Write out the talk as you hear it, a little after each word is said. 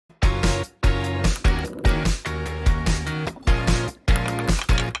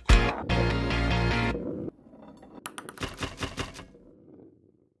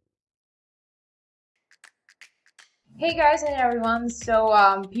Hey guys and everyone,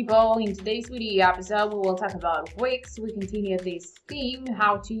 people, in today's video episode we will talk about Wix. We continue this theme,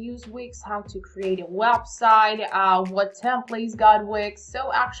 how to use Wix, how to create a website, what templates got Wix.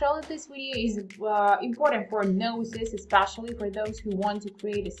 So actually this video is important for novices, especially for those who want to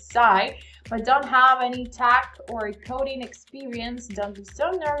create a site but don't have any tech or coding experience. Don't be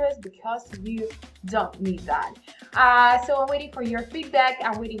so nervous because you don't need that. So I'm waiting for your feedback.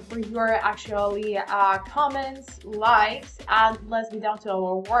 I'm waiting for your comments, likes, and let's get down to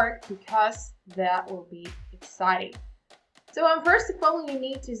our work because that will be exciting. So first of all, you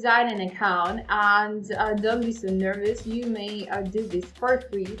need to design an account, and don't be so nervous. You may do this for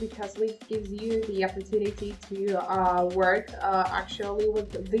free because Wix gives you the opportunity to work actually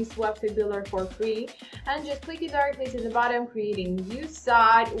with this website builder for free. And just click it directly to the bottom, creating new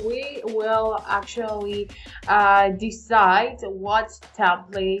site. We will actually decide what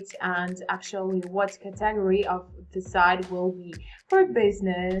template and actually what category of the site will be for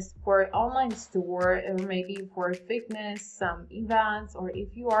business, for online store, or maybe for fitness, some events, or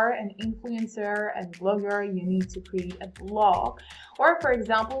if you are an influencer and blogger, you need to create a blog, or for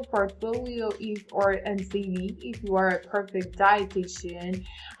example, portfolio or CV if you are a perfect dietitian,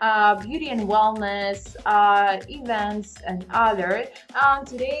 beauty and wellness, events and other.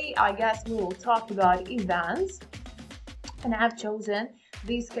 Today, I guess we will talk about events, and I've chosen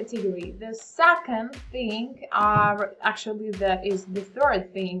this category. The second thing, actually that is the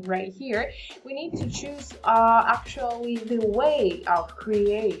third thing right here, we need to choose actually the way of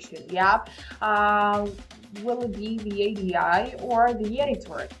creation. Will it be the ADI or the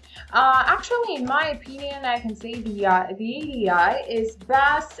editor? Actually, in my opinion, I can say the ADI is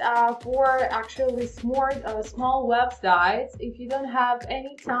best for actually small websites. If you don't have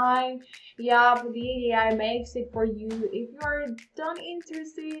any time, but the ADI makes it for you. If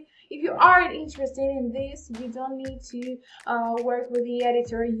you aren't interested in this, you don't need to work with the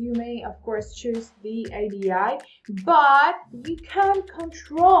editor. You may, of course, choose the ADI, but you can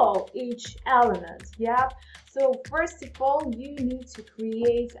control each element. So first of all, you need to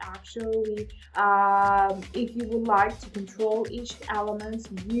create actually, if you would like to control each element,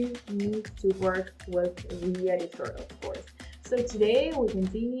 you need to work with the editor, of course. So today we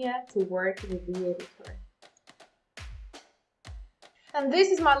continue to work with the editor. And this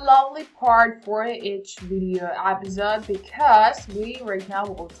is my lovely part for each video episode because right now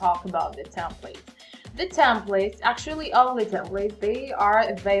we will talk about the templates. The templates, actually all the templates, they are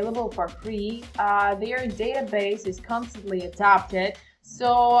available for free. Their database is constantly adapted.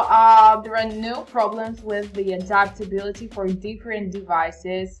 So there are no problems with the adaptability for different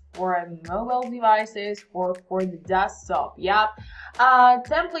devices, for mobile devices, or for the desktop.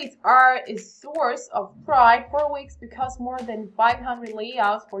 Templates are a source of pride for Wix because more than 500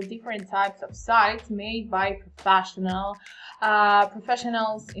 layouts for different types of sites made by professionals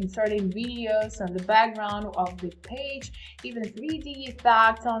inserting videos on the background of the page, even 3D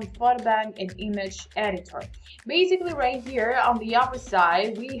effects on PhotoBank and image editor. Basically right here on the upper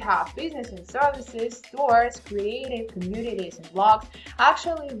side we have business and services, stores, creative, communities and blogs.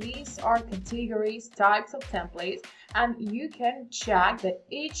 Actually these are categories, types of templates, and you can check that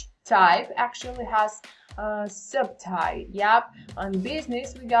each type actually has a subtype. On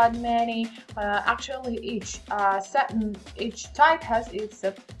business we got many. Actually each type has its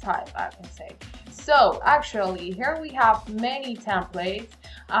subtype, I can say. So actually here we have many templates.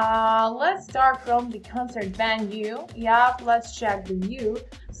 Let's start from the concert venue. Let's check the view.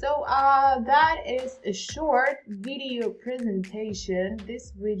 So that is a short video presentation.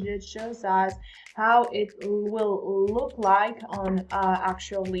 This widget shows us how it will look like on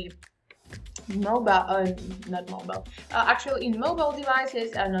actually mobile, not mobile, actually in mobile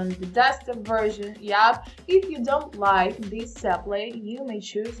devices and on the desktop version. If you don't like this template, you may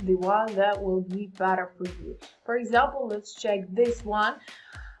choose the one that will be better for you. For example, let's check this one.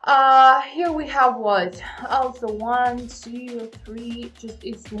 Here we have what? Also 1, 2, 3, just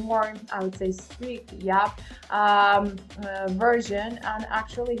it's more, I would say, strict, version. And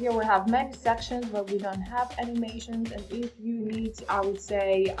actually here we have many sections, but we don't have animations. And if you need, I would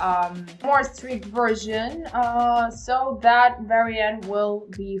say, more strict version, so that variant will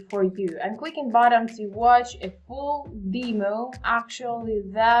be for you. And clicking bottom to watch a full demo, actually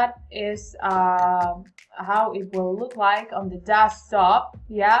that is how it will look like on the desktop.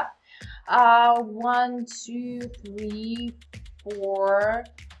 1, 2, 3, 4,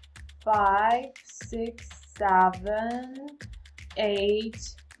 5, 6, 7,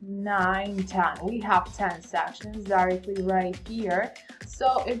 8, 9, 10. We have 10 sections directly right here.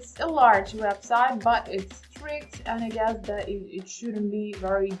 So it's a large website, but it's strict, and I guess that it shouldn't be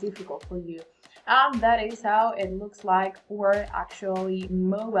very difficult for you. and that is how it looks like for actually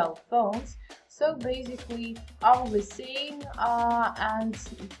mobile phones. So basically all the same, and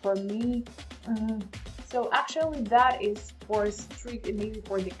for me, so actually that is for strict, maybe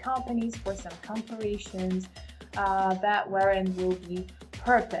for the companies, for some corporations, that wherein will be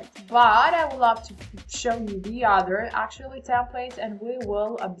perfect. But I would love to show you the other actually templates, and we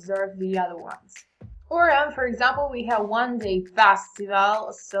will observe the other ones. Or for example, we have one day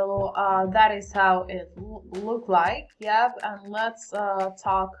festival, so that is how it look like. Yep, and let's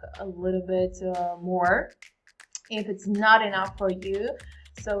talk a little bit more. If it's not enough for you,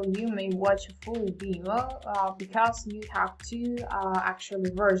 so you may watch a full demo, because you have two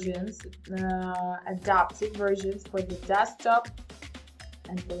actually versions, adapted versions for the desktop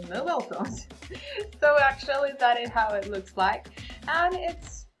and for mobile phones. So actually that is how it looks like, and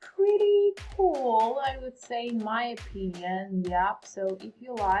it's pretty cool, I would say, in my opinion. Yep, so if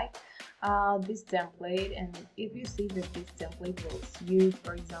you like this template, and if you see that this template will suit,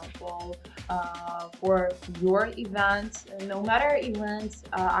 for example, for your event, no matter event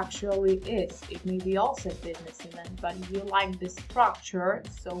actually is, it may be also a business event, but you like the structure,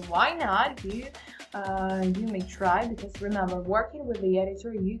 so why not? You may try, because remember, working with the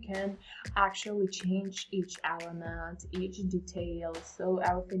editor, you can actually change each element, each detail, so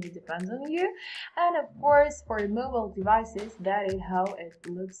everything depends on you. And of course, for mobile devices, that is how it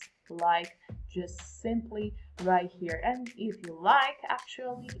looks like, just simply right here. And if you like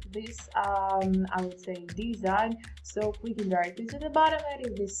actually this I would say design, so clicking directly to the bottom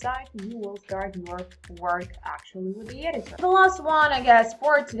of this site, you will start your work actually with the editor. The last one, I guess,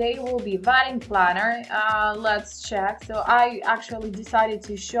 for today will be wedding planner. Let's check. So I actually decided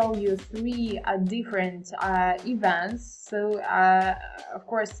to show you three different events, so of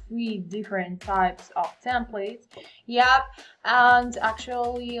course 3 different types of templates. Yep, and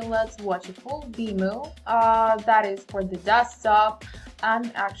actually let's watch a full demo. That is for the desktop,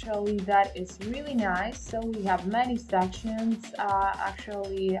 and actually that is really nice. So we have many sections,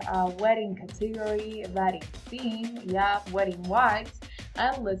 actually wedding category, wedding theme, yeah, wedding vibes.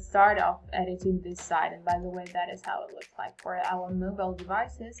 And let's start off editing this side, and by the way, that is how it looks like for our mobile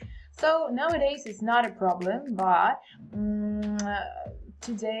devices. So nowadays it's not a problem, but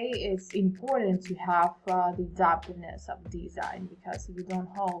today it's important to have the adaptiveness of design, because you don't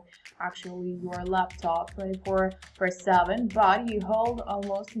hold actually your laptop 24/7, but you hold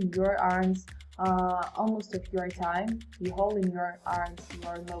almost in your arms, almost of your time, you hold in your arms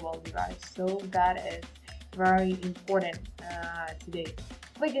your mobile device. So that is very important today.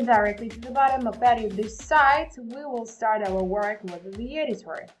 Clicking directly to the bottom of this site, we will start our work with the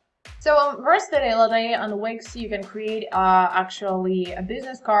editor. So versatility on Wix, you can create actually a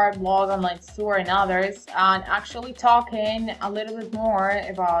business card, blog, online store, and others. And actually talking a little bit more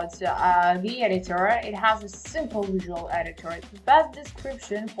about the editor, it has a simple visual editor. The best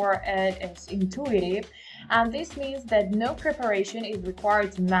description for it is intuitive, and this means that no preparation is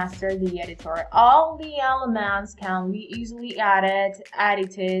required to master the editor. All the elements can be easily added,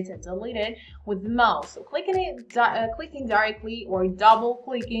 edited, and deleted with the mouse. So clicking directly or double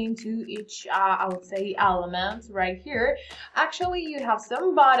clicking to each I would say element right here, actually you have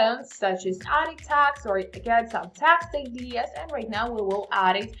some buttons such as adding text or get some text ideas, and right now we will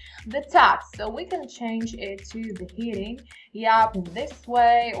add the text, so we can change it to the heading, yep, in this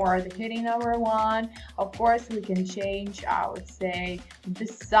way, or the heading number 1. Of course we can change, I would say, the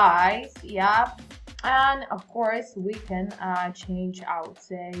size, yep. And of course we can change, I would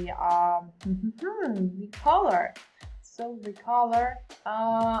say, the color. So the color,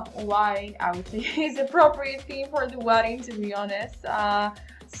 white, I would say, is appropriate theme for the wedding, to be honest.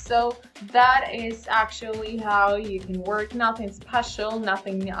 So that is actually how you can work. Nothing special,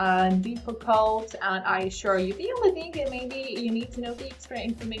 nothing difficult, and I assure you, the only thing that maybe you need to know the extra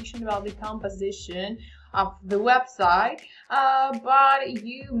information about the composition of the website, but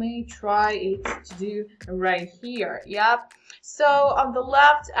you may try it to do right here. Yep. So on the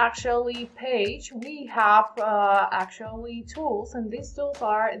left actually page, we have actually tools, and these tools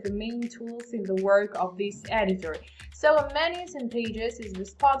are the main tools in the work of this editor. So menus and pages is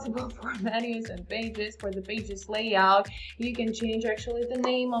responsible for menus and pages, for the pages layout. You can change actually the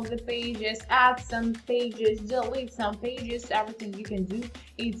name of the pages, add some pages, delete some pages, everything you can do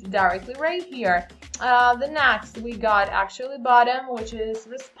is directly right here. The next we got actually bottom, which is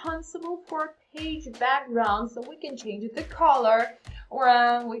responsible for page background, so we can change the color,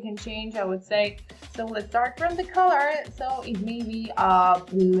 or we can change, I would say, so let's start from the color. So it may be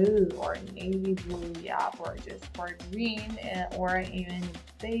blue or navy blue, yeah, or just for green, or even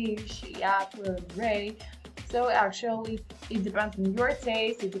beige, yeah, or gray. So actually it depends on your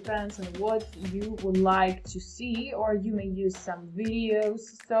taste, it depends on what you would like to see, or you may use some videos.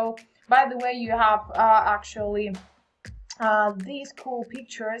 So by the way, you have actually these cool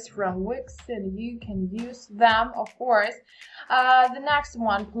pictures from Wix, and you can use them, of course. The next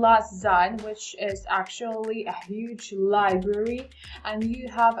one, PlusZine, which is actually a huge library, and you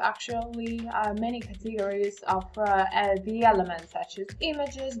have actually many categories of the elements, such as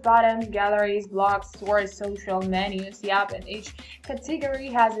images, buttons, galleries, blogs, source, social, menus. Yep, and each category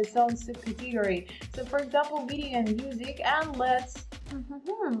has its own subcategory. So for example, video and music, and let's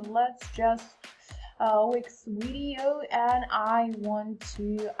just Wix video, and I want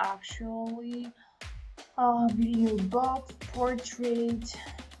to actually video box, portrait,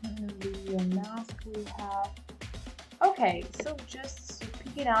 video mask we have. Okay, so just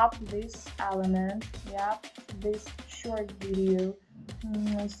picking up this element, yeah, this short video.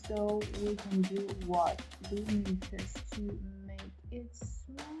 So we can do what? We need just to make it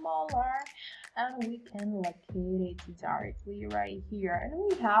smaller, and we can locate it directly right here, and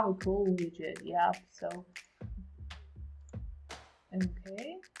we have a cool widget. Yep. So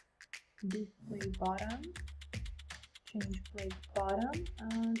okay, display button, change place button,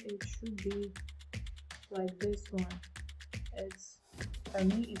 and it should be like this one. It's, for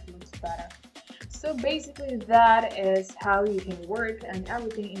me, it looks better. So basically that is how you can work, and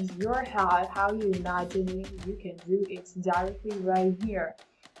everything in your head, how you imagine it, you can do it directly right here.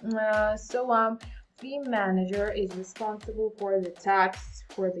 Theme manager is responsible for the text,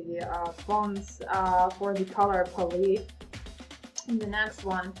 for the fonts, for the color palette. In the next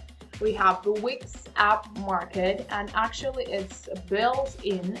one, we have the Wix App Market, and actually it's built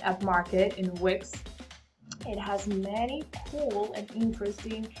in App Market in Wix. It has many cool and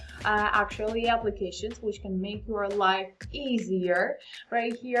interesting actually applications which can make your life easier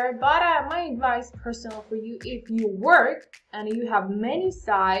right here. But my advice personal for you, if you work and you have many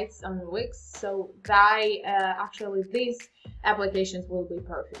sites on Wix, so that actually these applications will be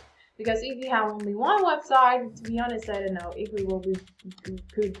perfect. Because if you have only one website, to be honest, I don't know if it will be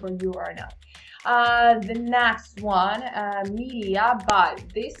good for you or not. The next one, media, but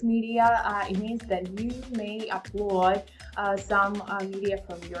this media, it means that you may upload some media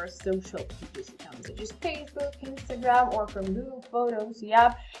from your social pages accounts, such as Facebook, Instagram, or from Google Photos.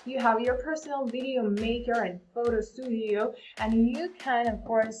 Yep, you have your personal video maker and photo studio, and you can, of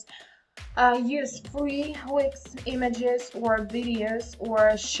course, use free Wix images or videos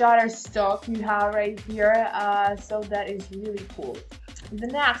or Shutterstock you have right here, so that is really cool. The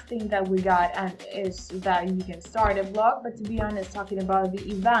next thing that we got is that you can start a blog, but to be honest, talking about the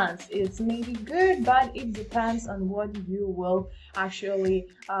events, it's maybe good, but it depends on what you will actually,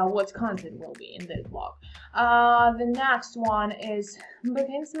 what content will be in this blog. The next one is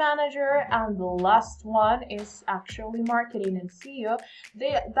bookings manager, and the last one is actually marketing and SEO.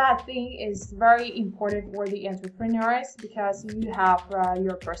 That thing is very important for the entrepreneurs, because you have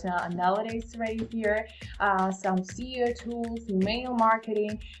your personal analytics right here, some SEO tools, email marketing,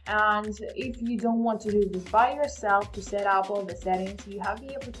 and if you don't want to do this by yourself to set up all the settings, you have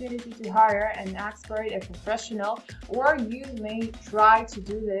the opportunity to hire an expert, a professional, or you may try to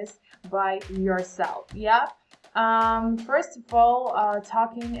do this by yourself. Yeah. First of all,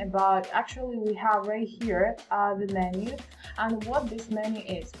 talking about, actually we have right here the menu and what this menu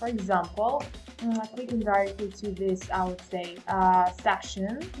is. For example, clicking directly to this, I would say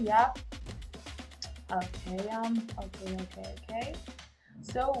section. Yeah. Okay.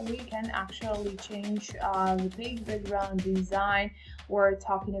 So we can actually change the big background design, or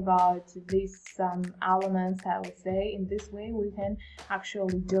talking about these elements, I would say. In this way we can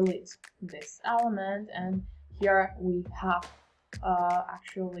actually delete this element, and here we have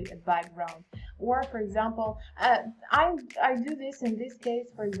actually a background. Or for example, I do this in this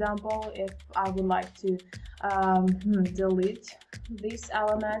case. For example, if I would like to delete this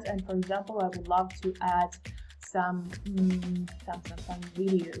element, and for example I would love to add some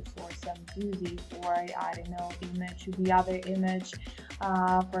videos or some music, or I don't know, image, the other image,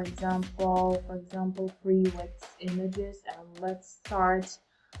 for example free Wix images, and let's start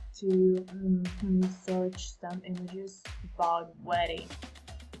to search some images about wedding.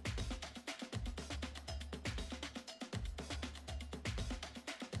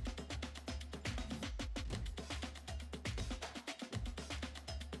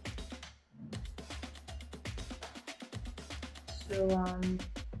 So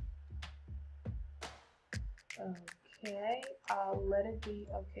okay, let it be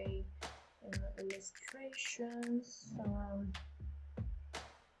okay in the illustrations.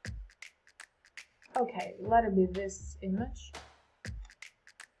 Okay, let it be this image,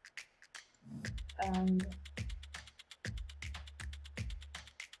 and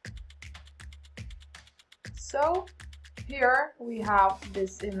So here we have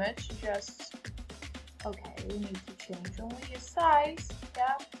this image. Just okay, we need to change only the size.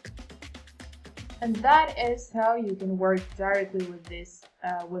 Yeah. And that is how you can work directly with this,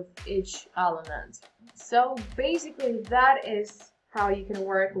 with each element. So basically that is how you can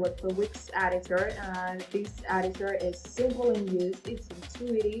work with the Wix editor, and this editor is simple in use, it's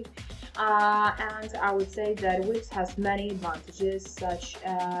intuitive, and I would say that Wix has many advantages, such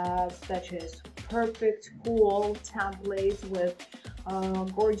as perfect, cool templates with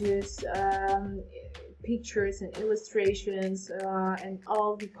gorgeous pictures and illustrations, and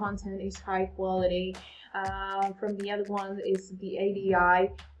all the content is high quality. From the other one is the ADI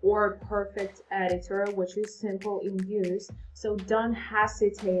or Perfect Editor, which is simple in use. So don't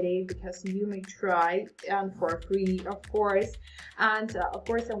hesitate, because you may try, and for free, of course. And of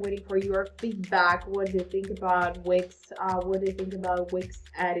course, I'm waiting for your feedback. What do you think about Wix? What do you think about Wix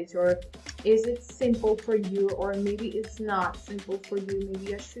Editor? Is it simple for you, or maybe it's not simple for you?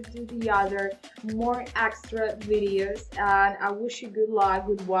 Maybe I should do the other, more extra videos. And I wish you good luck,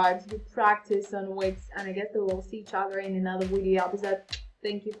 good vibes, good practice on Wix, and I guess we will see each other in another video episode.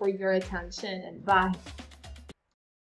 Thank you for your attention, and bye.